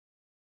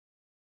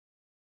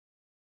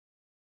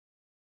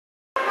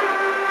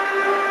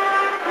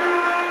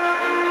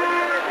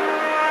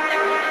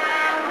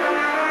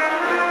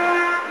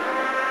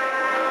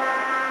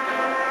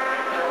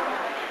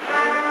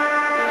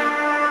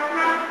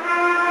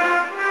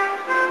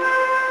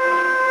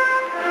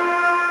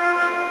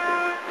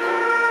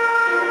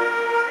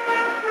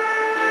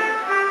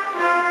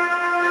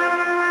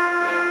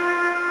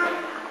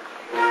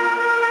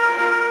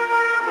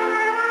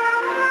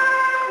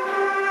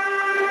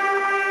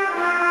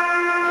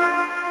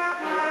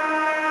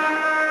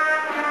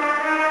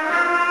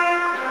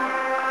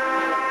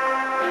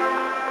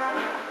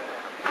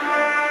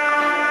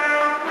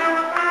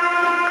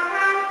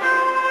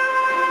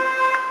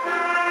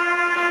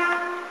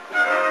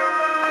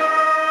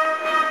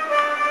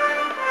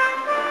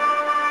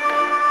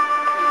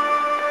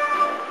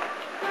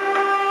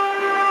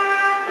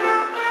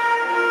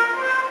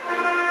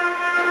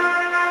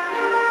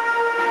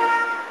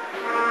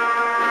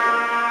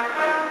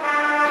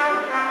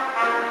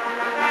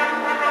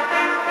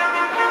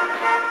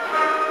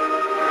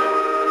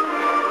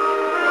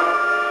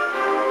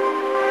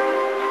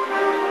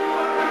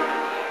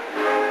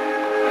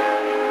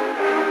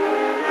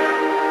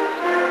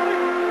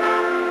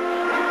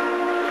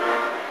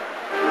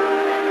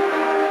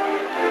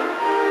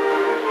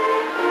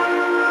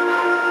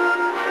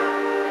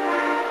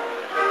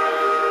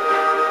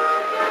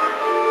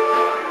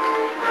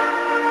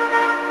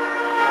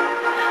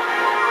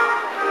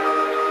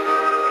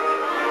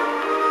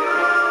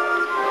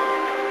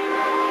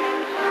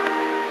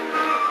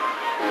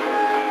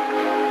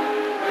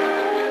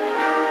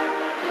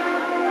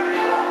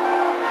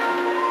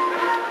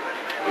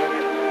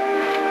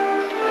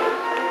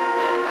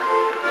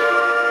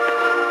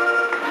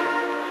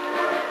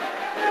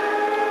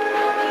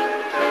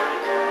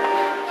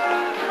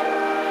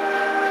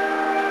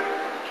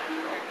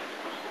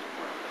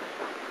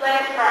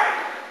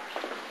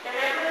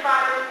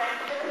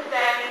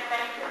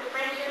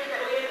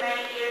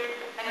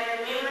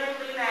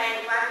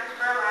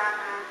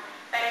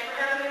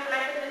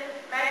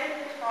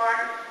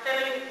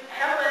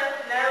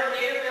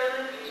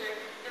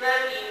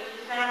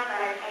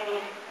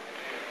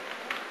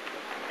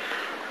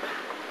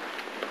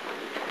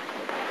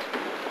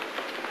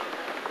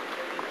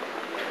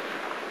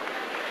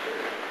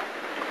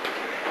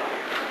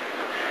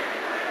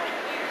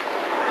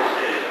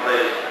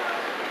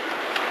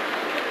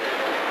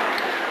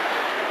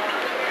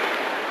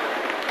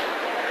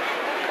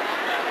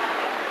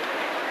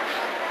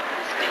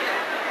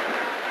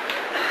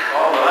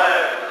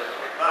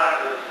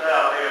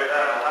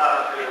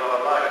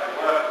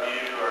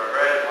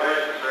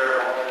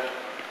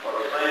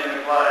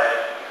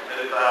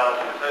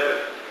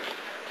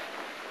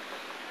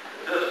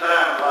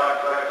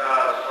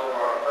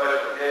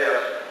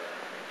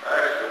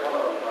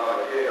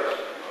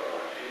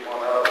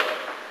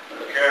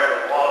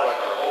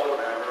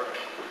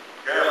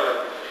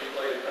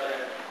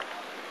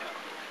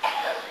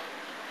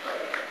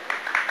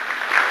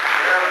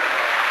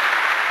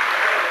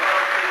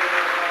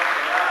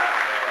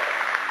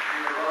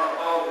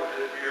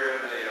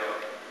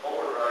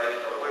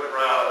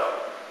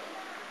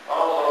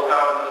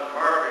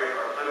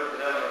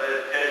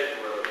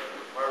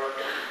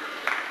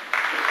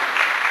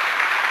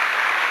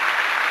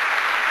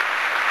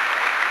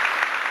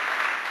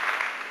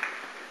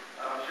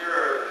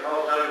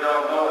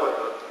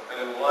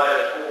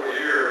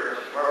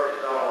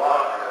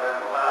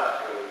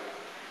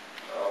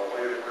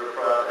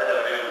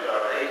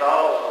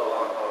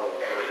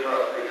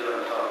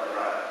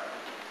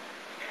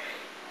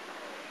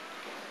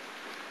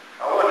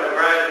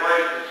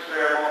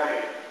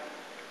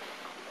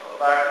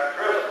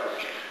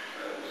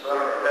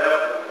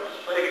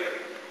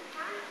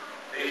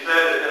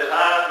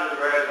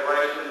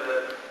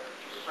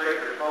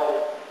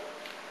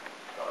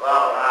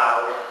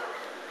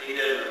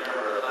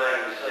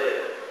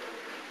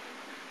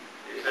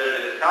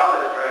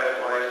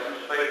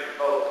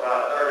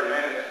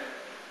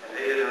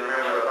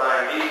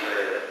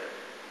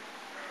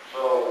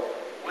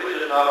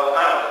not a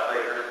House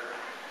Speaker.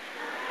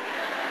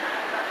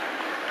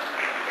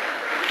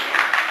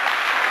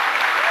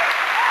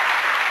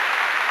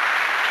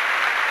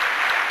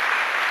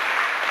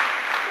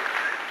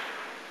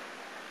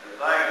 And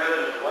thank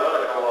goodness the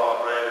weather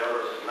cooperated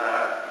with us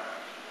tonight.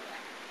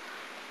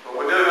 But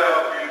we do have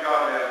a few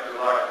comments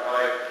we'd like to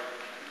make.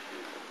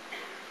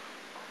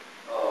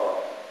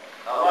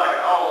 I'd like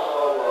to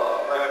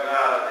also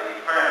recognize the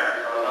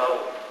parents. I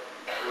know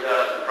we got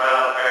some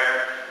proud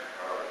parents,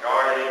 or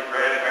guardians,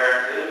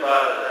 grandparents,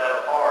 anybody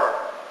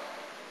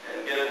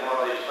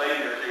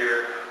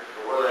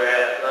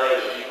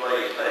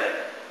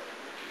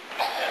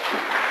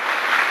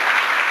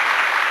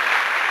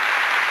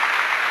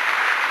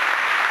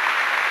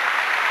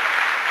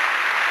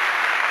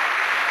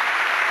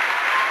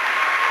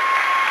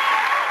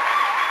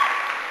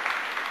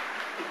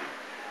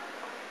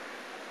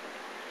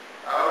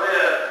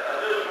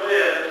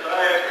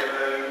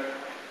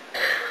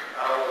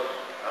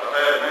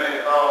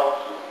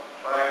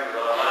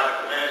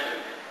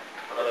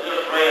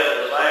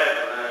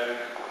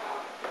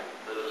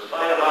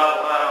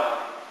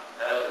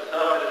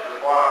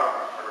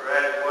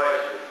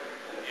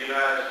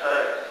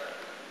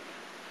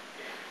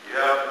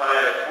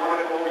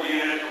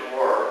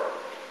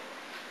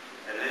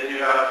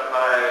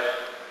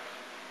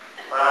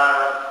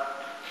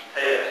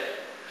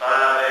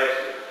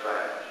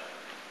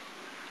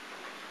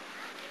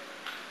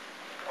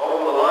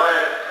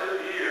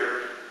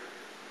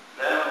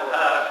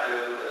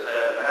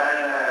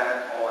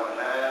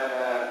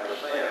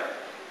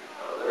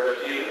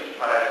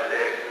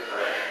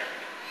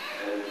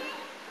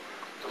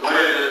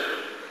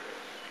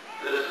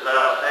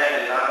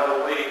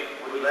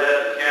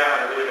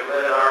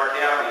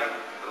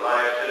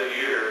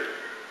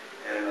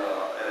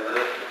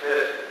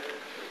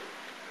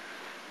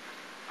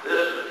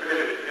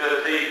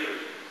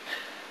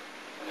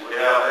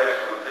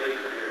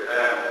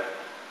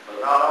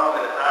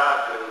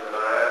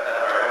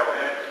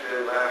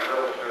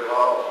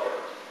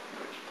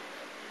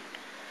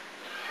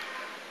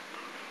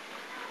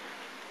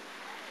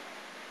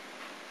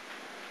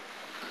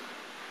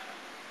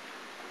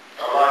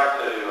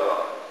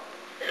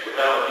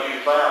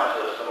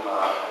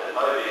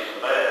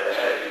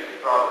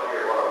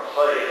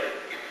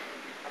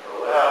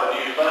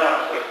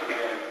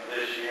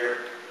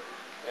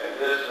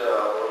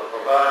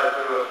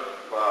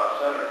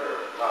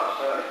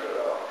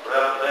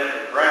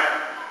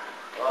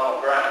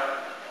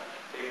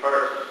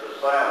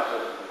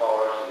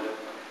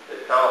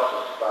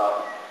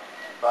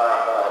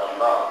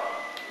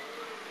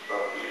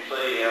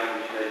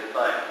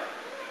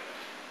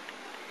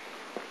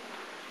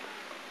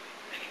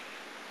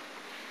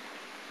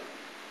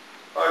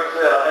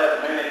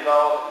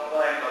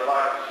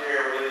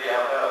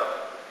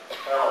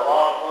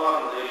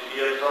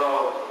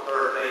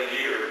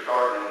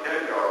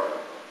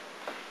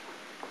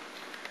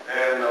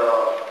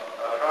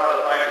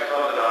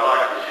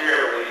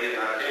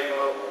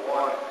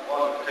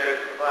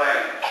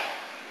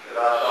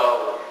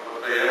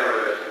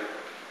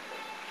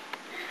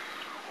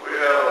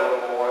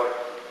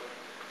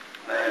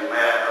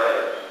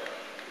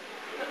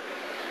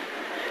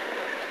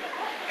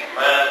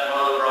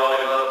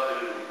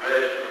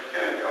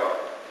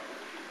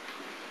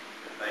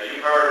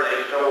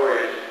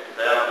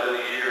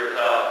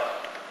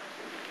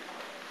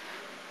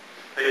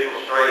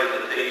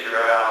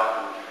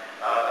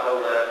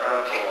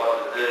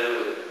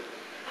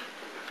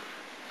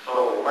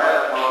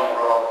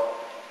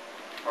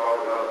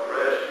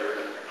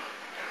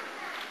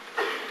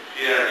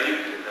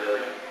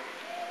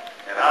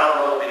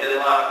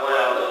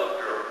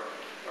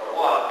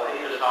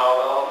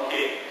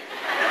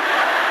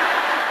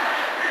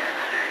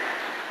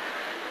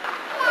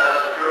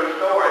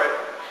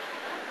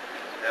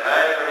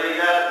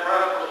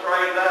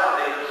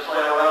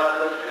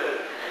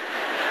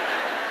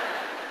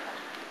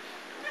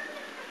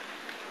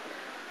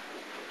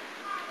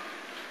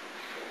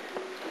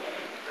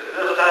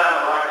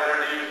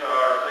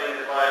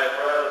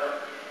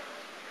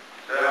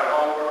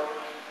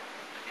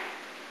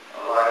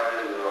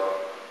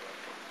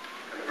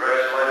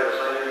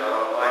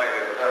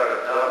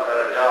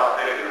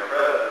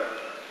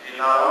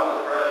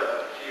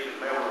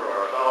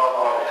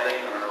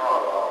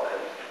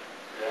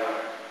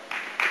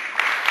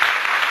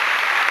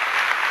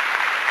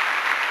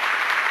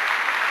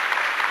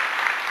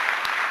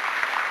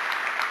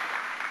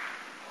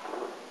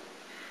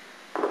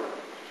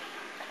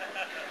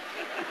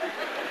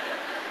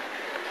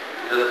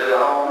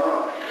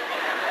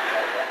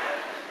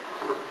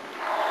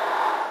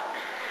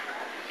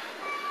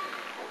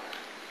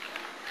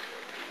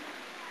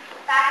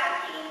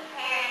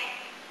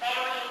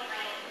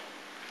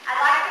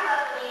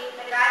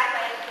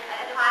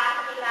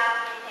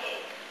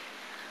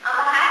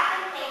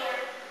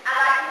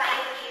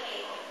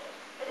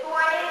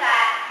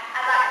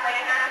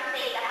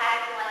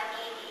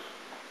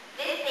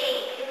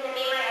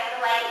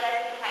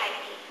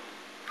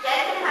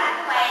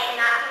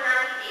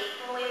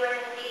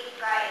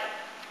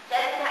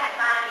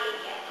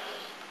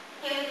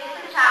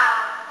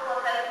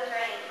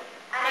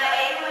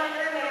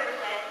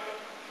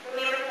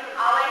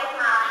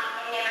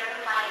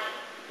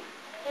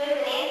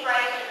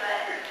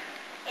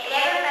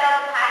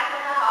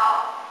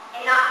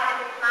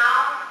would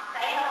smile,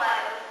 say hello,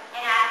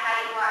 and ask how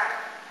you were.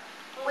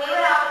 And we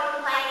would always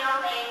complain on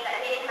things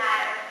that didn't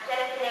matter,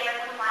 just to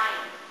never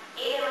complain,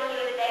 even when he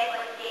was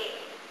deathly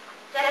sick.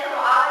 Justin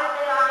will always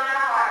live on in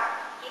our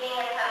hearts, giving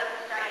us hope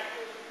and strength.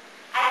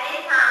 At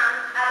this time,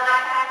 I would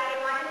like to ask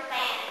everyone to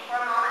stand for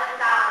a moment of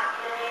silence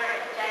in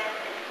remembrance of Justin.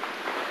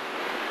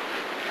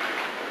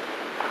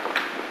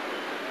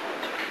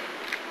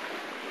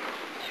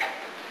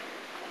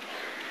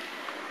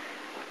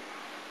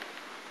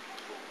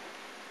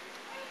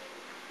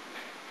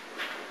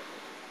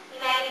 You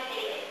may be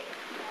seated.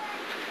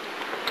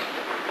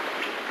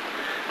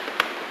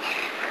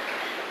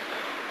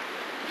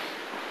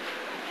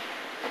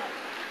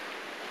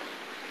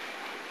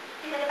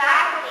 To the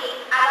faculty,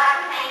 I'd like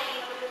to thank you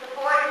for the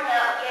support and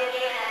help you have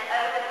given us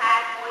over the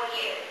past 4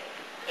 years.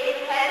 It is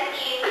because of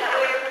you that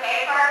we are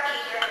prepared for our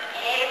future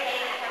and everything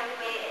that comes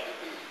with it.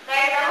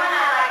 There is someone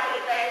I'd like to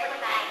especially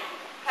thank,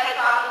 Coach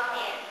Bobby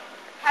Smith.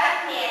 Coach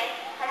Smith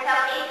has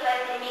helped each of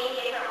us in many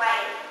different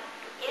ways.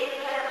 It is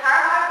because of her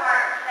hard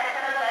work that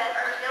some of us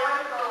are still in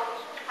school,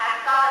 have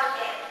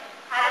scholarships,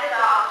 have a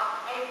job,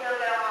 and still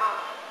go on.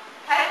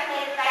 Coach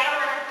Smith stayed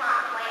on us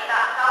constantly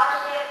about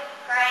scholarships,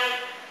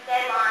 grades,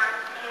 deadlines,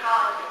 and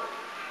colleges.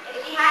 If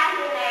she hadn't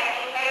been there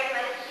and cared as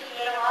much as she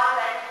did, a lot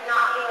of us would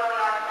not be where we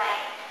are today.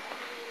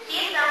 She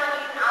is someone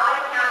you can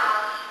always count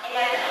on and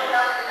know she will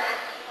help as much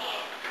as she can.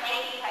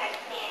 Thank you, Coach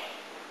Smith.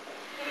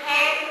 To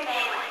parents and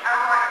family, our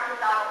hearts and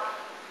souls.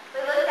 We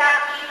looked out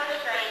to you for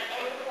strength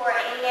and support,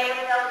 and you never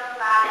failed to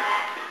provide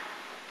that.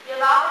 You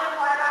have all been a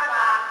part of our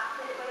lives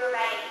since we were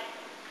babies.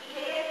 You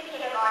took us to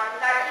kindergarten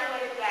 13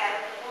 years ago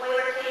when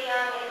we were too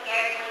young and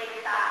scared to leave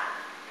your side.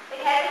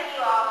 Because of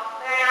you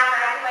all, we are now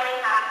graduating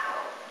high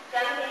school,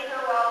 jumping into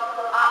a world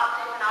full of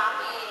obstacles and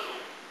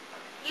opportunities.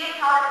 You have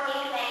taught us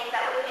many things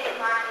that we couldn't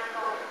learn in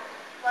school.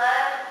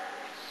 Love,